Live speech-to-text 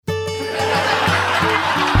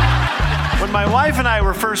When my wife and I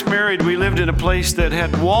were first married, we lived in a place that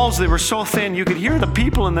had walls that were so thin you could hear the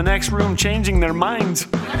people in the next room changing their minds.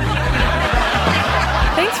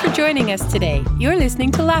 Thanks for joining us today. You're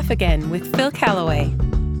listening to Laugh Again with Phil Callaway.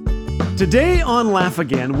 Today on Laugh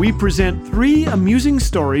Again, we present 3 amusing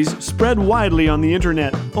stories spread widely on the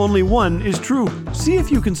internet. Only one is true. See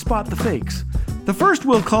if you can spot the fakes. The first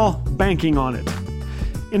we'll call Banking on It.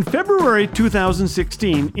 In February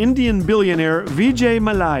 2016, Indian billionaire Vijay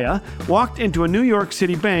Mallya walked into a New York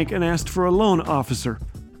City bank and asked for a loan officer.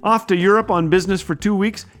 Off to Europe on business for 2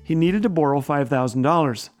 weeks, he needed to borrow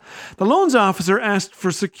 $5,000. The loans officer asked for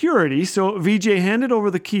security, so Vijay handed over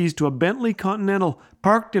the keys to a Bentley Continental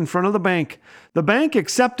parked in front of the bank. The bank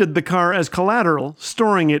accepted the car as collateral,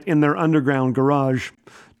 storing it in their underground garage.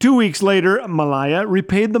 2 weeks later, Mallya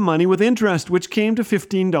repaid the money with interest, which came to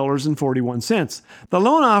 $15.41. The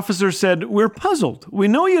loan officer said, "We're puzzled. We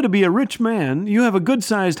know you to be a rich man. You have a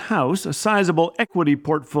good-sized house, a sizable equity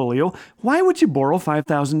portfolio. Why would you borrow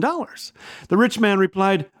 $5,000? The rich man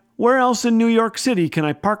replied, "Where else in New York City can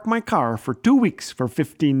I park my car for 2 weeks for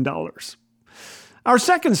 $15? Our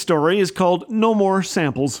second story is called No More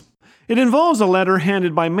Samples. It involves a letter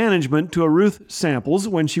handed by management to a Ruth Samples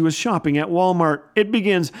when she was shopping at Walmart. It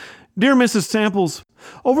begins, "Dear Mrs. Samples,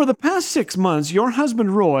 over the past 6 months, your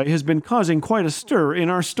husband Roy has been causing quite a stir in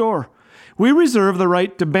our store. We reserve the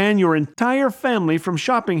right to ban your entire family from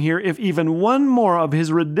shopping here if even one more of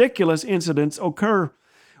his ridiculous incidents occur.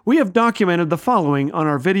 We have documented the following on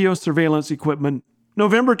our video surveillance equipment.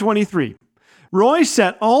 November 23. Roy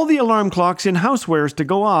set all the alarm clocks in housewares to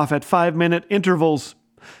go off at 5-minute intervals.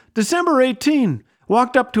 December 18,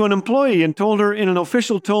 walked up to an employee and told her in an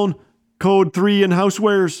official tone, 'Code 3 in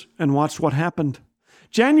housewares,' and watched what happened.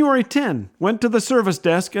 January 10, went to the service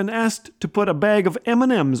desk and asked to put a bag of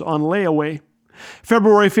M&Ms on layaway.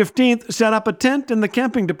 February 15th, set up a tent in the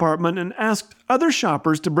camping department and asked other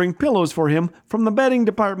shoppers to bring pillows for him from the bedding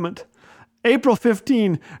department. April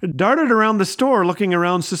 15, darted around the store looking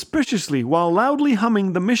around suspiciously while loudly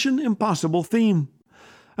humming the Mission Impossible theme.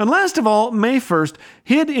 And last of all, May 1st,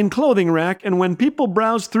 hid in clothing rack and when people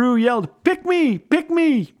browsed through yelled, 'Pick me! Pick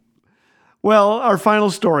me!' Well, our final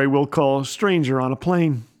story we'll call Stranger on a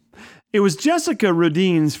Plane. It was Jessica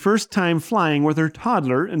Rudin's first time flying with her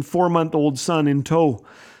toddler and 4-month-old son in tow.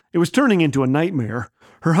 It was turning into a nightmare.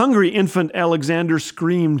 Her hungry infant Alexander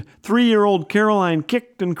screamed. 3-year-old Caroline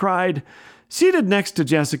kicked and cried. Seated next to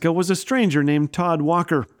Jessica was a stranger named Todd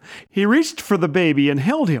Walker. He reached for the baby and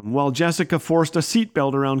held him while Jessica forced a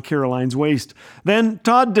seatbelt around Caroline's waist. Then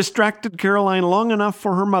Todd distracted Caroline long enough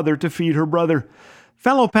for her mother to feed her brother.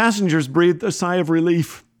 Fellow passengers breathed a sigh of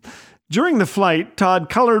relief. During the flight, Todd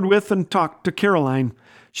colored with and talked to Caroline.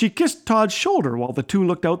 She kissed Todd's shoulder while the two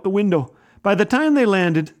looked out the window. By the time they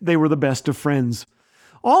landed, they were the best of friends.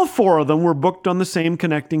 All 4 of them were booked on the same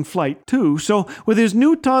connecting flight, too, so with his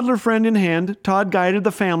new toddler friend in hand, Todd guided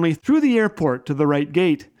the family through the airport to the right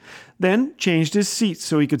gate, then changed his seat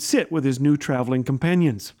so he could sit with his new traveling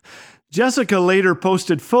companions. Jessica later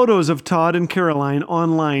posted photos of Todd and Caroline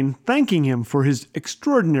online, thanking him for his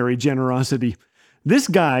extraordinary generosity. "This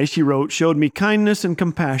guy," she wrote, "showed me kindness and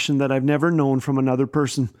compassion that I've never known from another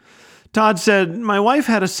person." Todd said, "My wife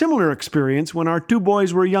had a similar experience when our 2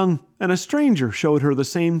 boys were young, and a stranger showed her the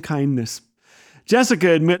same kindness."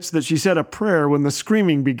 Jessica admits that she said a prayer when the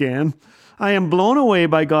screaming began. "I am blown away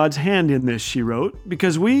by God's hand in this," she wrote,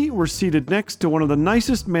 "because we were seated next to one of the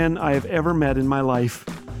nicest men I have ever met in my life."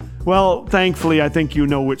 Well, thankfully, I think you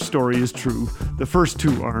know which story is true. The first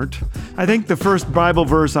 2 aren't. I think the first Bible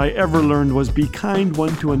verse I ever learned was, "Be kind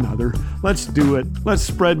one to another." Let's do it. Let's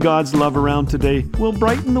spread God's love around today. We'll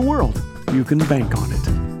brighten the world. You can bank on it.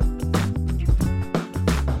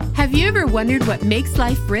 Have you ever wondered what makes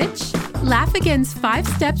life rich? Laugh Again's 5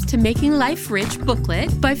 Steps to Making Life Rich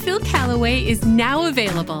booklet by Phil Callaway is now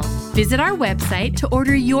available. Visit our website to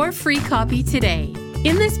order your free copy today.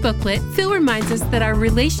 In this booklet, Phil reminds us that our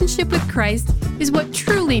relationship with Christ is what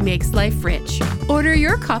truly makes life rich. Order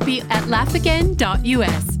your copy at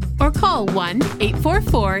laughagain.us or call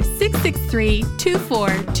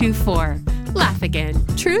 1-844-663-2424. Laugh Again,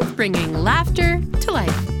 truth bringing laughter to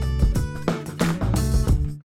life.